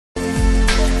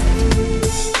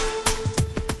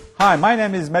Hi, my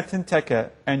name is Metin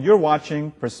Teke, and you're watching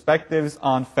Perspectives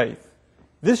on Faith.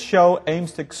 This show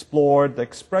aims to explore the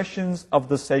expressions of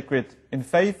the sacred in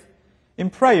faith,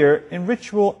 in prayer, in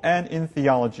ritual, and in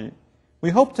theology. We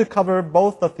hope to cover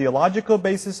both the theological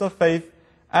basis of faith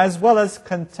as well as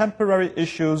contemporary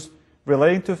issues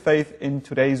relating to faith in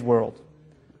today's world.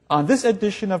 On this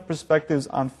edition of Perspectives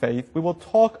on Faith, we will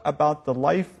talk about the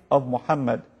life of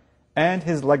Muhammad and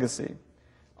his legacy.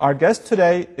 Our guest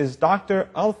today is Dr.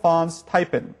 Alfons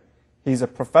Teipen. He's a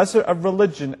professor of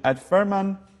religion at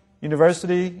Furman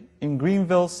University in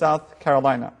Greenville, South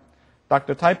Carolina.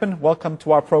 Dr. Teipen, welcome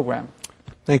to our program.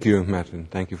 Thank you, Martin.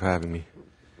 Thank you for having me.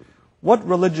 What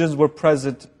religions were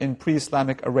present in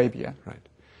pre-Islamic Arabia? Right.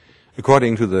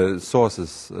 According to the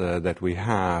sources that we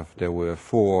have, there were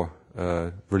four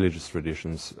religious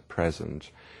traditions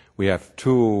present. We have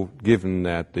two, given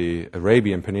that the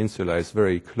Arabian Peninsula is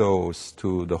very close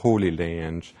to the Holy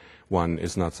Land. One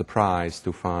is not surprised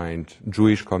to find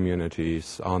Jewish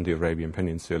communities on the Arabian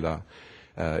Peninsula.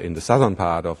 In the southern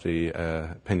part of the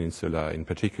peninsula, in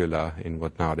particular, in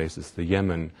what nowadays is the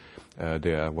Yemen,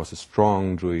 there was a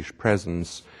strong Jewish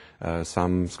presence.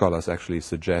 Some scholars actually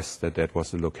suggest that that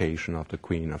was the location of the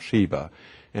Queen of Sheba.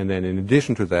 And then in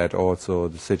addition to that, also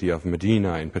the city of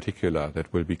Medina in particular,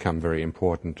 that will become very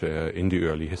important in the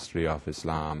early history of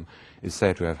Islam, is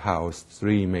said to have housed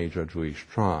three major Jewish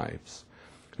tribes.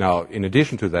 Now, in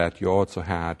addition to that, you also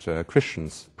had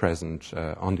Christians present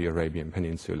on the Arabian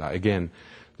Peninsula. Again,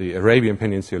 the Arabian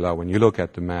Peninsula, when you look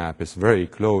at the map, is very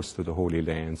close to the Holy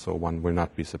Land, so one will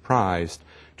not be surprised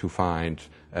to find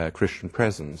Christian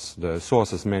presence. The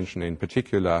sources mention in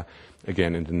particular,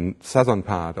 again, in the southern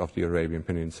part of the Arabian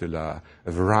Peninsula,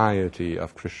 a variety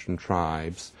of Christian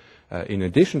tribes. In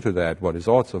addition to that, what is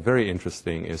also very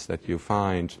interesting is that you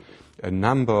find a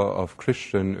number of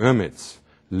Christian hermits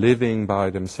living by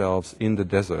themselves in the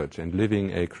desert and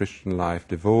living a Christian life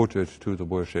devoted to the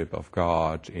worship of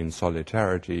God in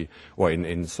solidarity or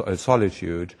in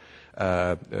solitude,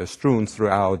 strewn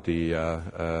throughout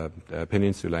the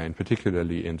peninsula and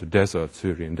particularly in the desert,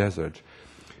 Syrian desert.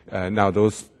 Now,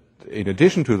 in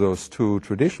addition to those two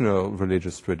traditional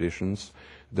religious traditions,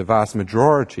 the vast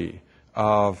majority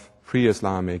of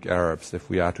pre-Islamic Arabs, if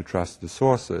we are to trust the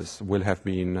sources, will have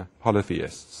been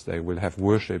polytheists. They will have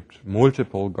worshipped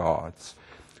multiple gods.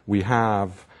 We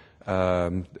have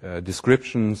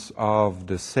descriptions of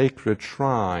the sacred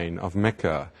shrine of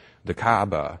Mecca, the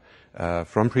Kaaba,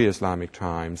 from pre-Islamic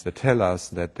times that tell us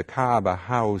that the Kaaba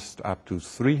housed up to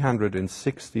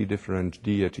 360 different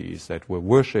deities that were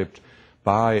worshipped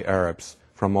by Arabs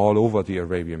from all over the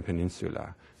Arabian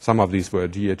Peninsula. Some of these were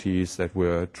deities that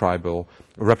were tribal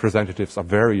representatives of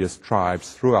various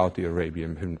tribes throughout the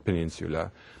Arabian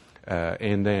Peninsula.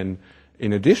 And then,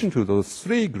 in addition to those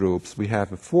three groups, we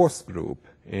have a fourth group,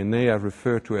 and they are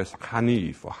referred to as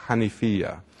Hanif or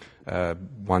Hanifiya.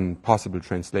 One possible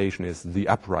translation is the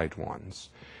upright ones.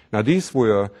 Now, these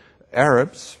were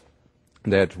Arabs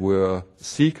that were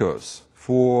seekers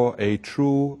for a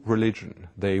true religion.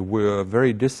 They were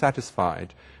very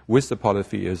dissatisfied with the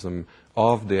polytheism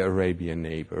of their Arabian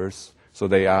neighbors. So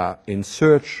they are in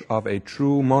search of a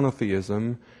true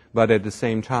monotheism, but at the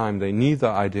same time they neither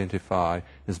identify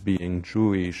as being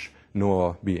Jewish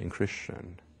nor being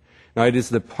Christian. Now, it is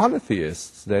the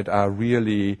polytheists that are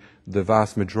really the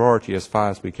vast majority, as far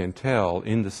as we can tell,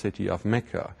 in the city of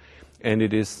Mecca. And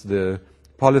it is the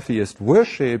polytheist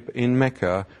worship in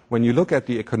Mecca, when you look at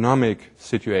the economic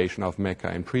situation of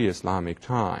Mecca in pre-Islamic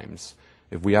times.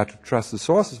 If we are to trust the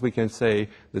sources, we can say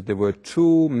that there were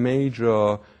two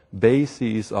major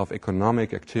bases of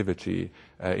economic activity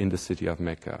in the city of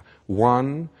Mecca.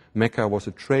 One, Mecca was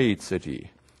a trade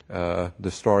city. The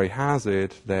story has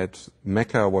it that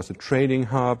Mecca was a trading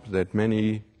hub, that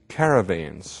many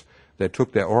caravans that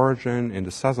took their origin in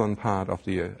the southern part of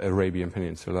the Arabian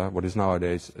Peninsula, what is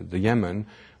nowadays the Yemen,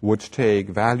 would take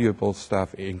valuable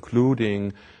stuff,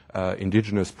 including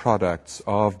indigenous products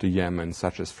of the Yemen,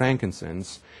 such as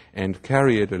frankincense, and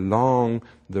carry it along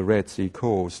the Red Sea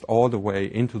coast all the way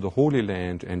into the Holy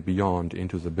Land and beyond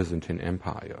into the Byzantine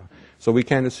Empire. So we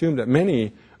can assume that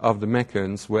many of the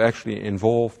Meccans were actually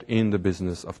involved in the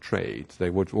business of trade. They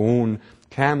would own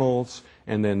camels,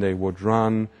 and then they would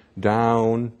run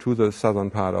down to the southern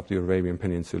part of the Arabian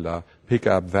Peninsula, pick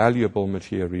up valuable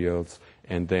materials,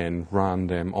 and then run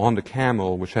them on the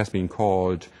camel, which has been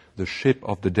called the ship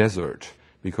of the desert,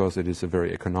 because it is a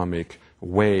very economic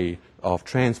way of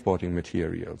transporting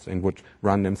materials, and would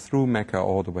run them through Mecca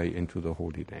all the way into the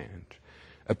Holy Land.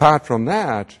 Apart from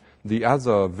that, the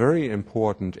other very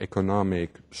important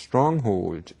economic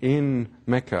stronghold in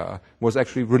Mecca was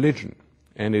actually religion,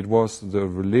 and it was the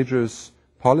religious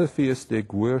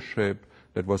polytheistic worship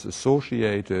that was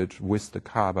associated with the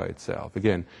Kaaba itself.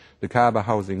 Again, the Kaaba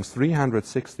housing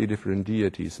 360 different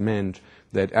deities meant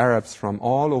that Arabs from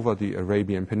all over the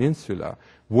Arabian Peninsula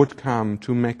would come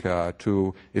to Mecca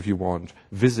to, if you want,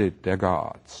 visit their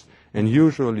gods. And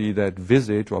usually that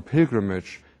visit or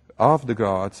pilgrimage of the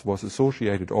gods was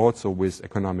associated also with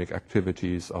economic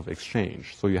activities of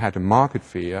exchange. So you had a market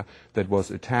fair that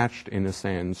was attached, in a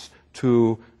sense,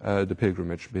 to the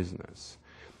pilgrimage business.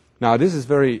 Now, this is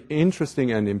very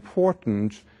interesting and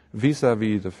important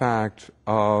vis-à-vis the fact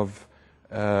of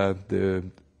the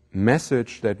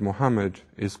message that Muhammad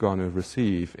is going to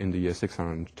receive in the year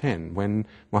 610. When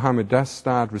Muhammad does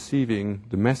start receiving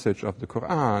the message of the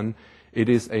Quran, it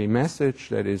is a message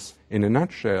that is, in a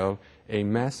nutshell, a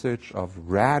message of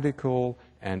radical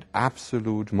and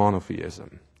absolute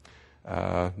monotheism.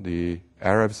 The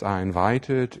Arabs are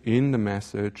invited in the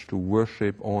message to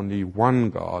worship only one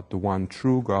God, the one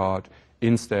true God,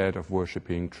 instead of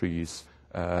worshiping trees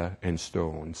and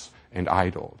stones and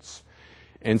idols.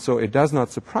 And so it does not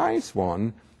surprise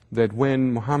one that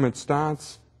when Muhammad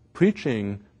starts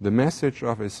preaching the message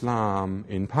of Islam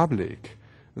in public,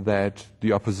 that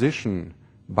the opposition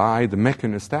by the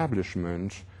Meccan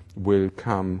establishment will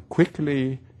come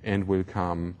quickly and will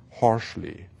come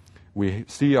harshly. We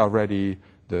see already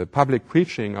the public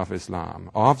preaching of Islam,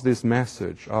 of this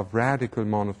message of radical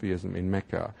monotheism in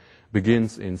Mecca,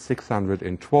 begins in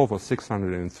 612 or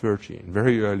 613,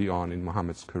 very early on in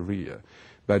Muhammad's career.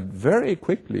 But very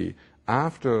quickly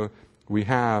after we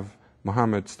have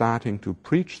Muhammad starting to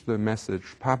preach the message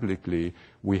publicly,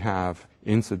 we have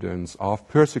incidents of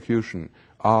persecution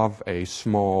of a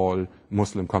small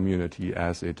Muslim community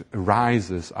as it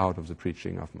arises out of the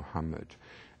preaching of Muhammad.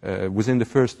 Within the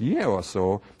first year or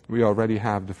so, we already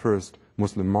have the first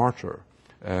Muslim martyr,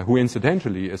 who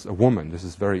incidentally is a woman. This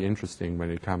is very interesting when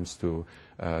it comes to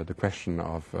the question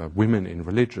of women in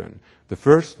religion. The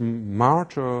first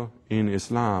martyr in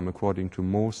Islam, according to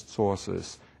most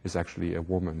sources, is actually a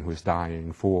woman who is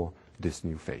dying for this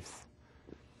new faith.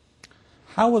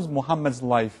 How was Muhammad's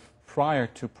life prior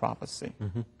to prophecy?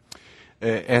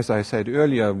 As I said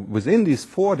earlier, within these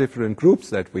four different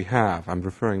groups that we have, I'm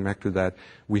referring back to that,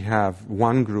 we have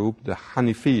one group, the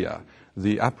Hanifiya,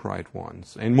 the upright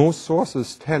ones. And most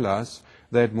sources tell us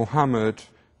that Muhammad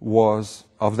was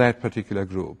of that particular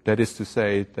group. That is to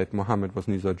say that Muhammad was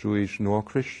neither Jewish nor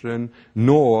Christian,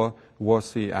 nor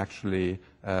was he actually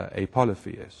a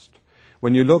polytheist.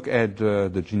 When you look at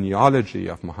the genealogy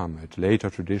of Muhammad, later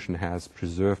tradition has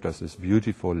preserved us this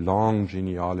beautiful long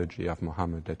genealogy of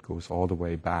Muhammad that goes all the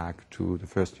way back to the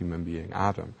first human being,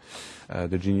 Adam.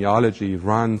 The genealogy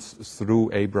runs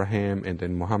through Abraham, and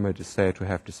then Muhammad is said to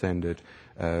have descended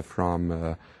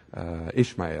from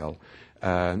Ishmael.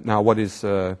 Now, what is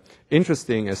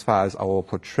interesting as far as our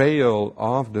portrayal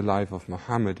of the life of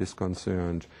Muhammad is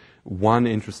concerned, one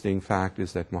interesting fact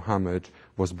is that Muhammad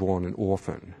was born an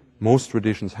orphan. Most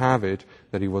traditions have it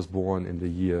that he was born in the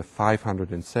year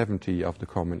 570 of the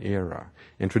Common Era.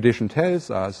 And tradition tells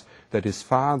us that his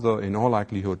father, in all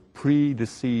likelihood,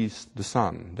 predeceased the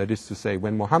son. That is to say,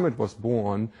 when Muhammad was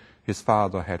born, his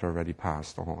father had already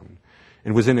passed on.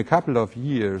 And within a couple of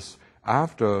years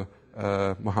after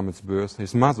Muhammad's birth,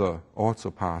 his mother also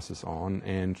passes on,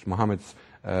 and Muhammad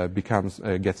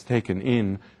gets taken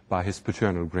in by his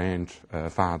paternal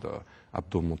grandfather,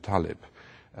 Abdul Muttalib.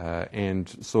 And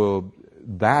so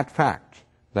that fact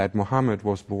that Muhammad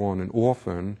was born an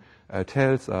orphan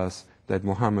tells us that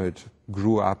Muhammad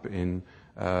grew up in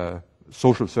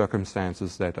social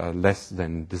circumstances that are less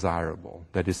than desirable.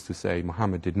 That is to say,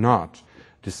 Muhammad did not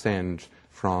descend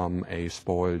from a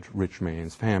spoiled rich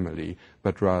man's family,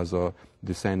 but rather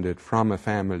descended from a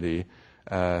family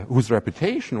whose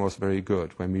reputation was very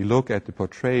good. When we look at the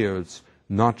portrayals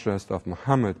not just of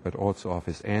Muhammad, but also of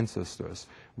his ancestors,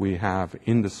 we have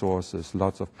in the sources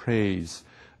lots of praise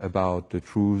about the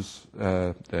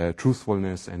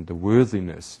truthfulness and the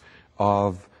worthiness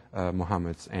of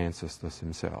Muhammad's ancestors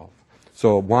himself.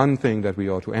 So one thing that we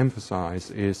ought to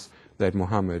emphasize is that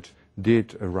Muhammad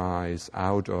did arise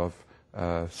out of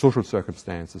social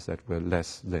circumstances that were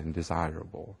less than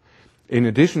desirable. In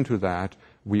addition to that,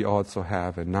 we also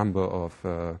have a number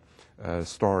of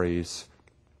stories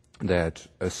that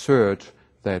assert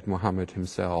that Muhammad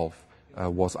himself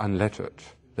was unlettered.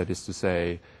 That is to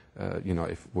say,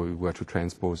 if we were to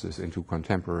transpose this into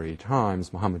contemporary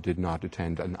times, Muhammad did not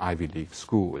attend an Ivy League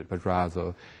school, but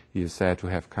rather he is said to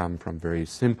have come from very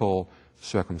simple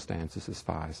circumstances as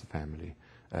far as the family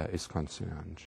is concerned.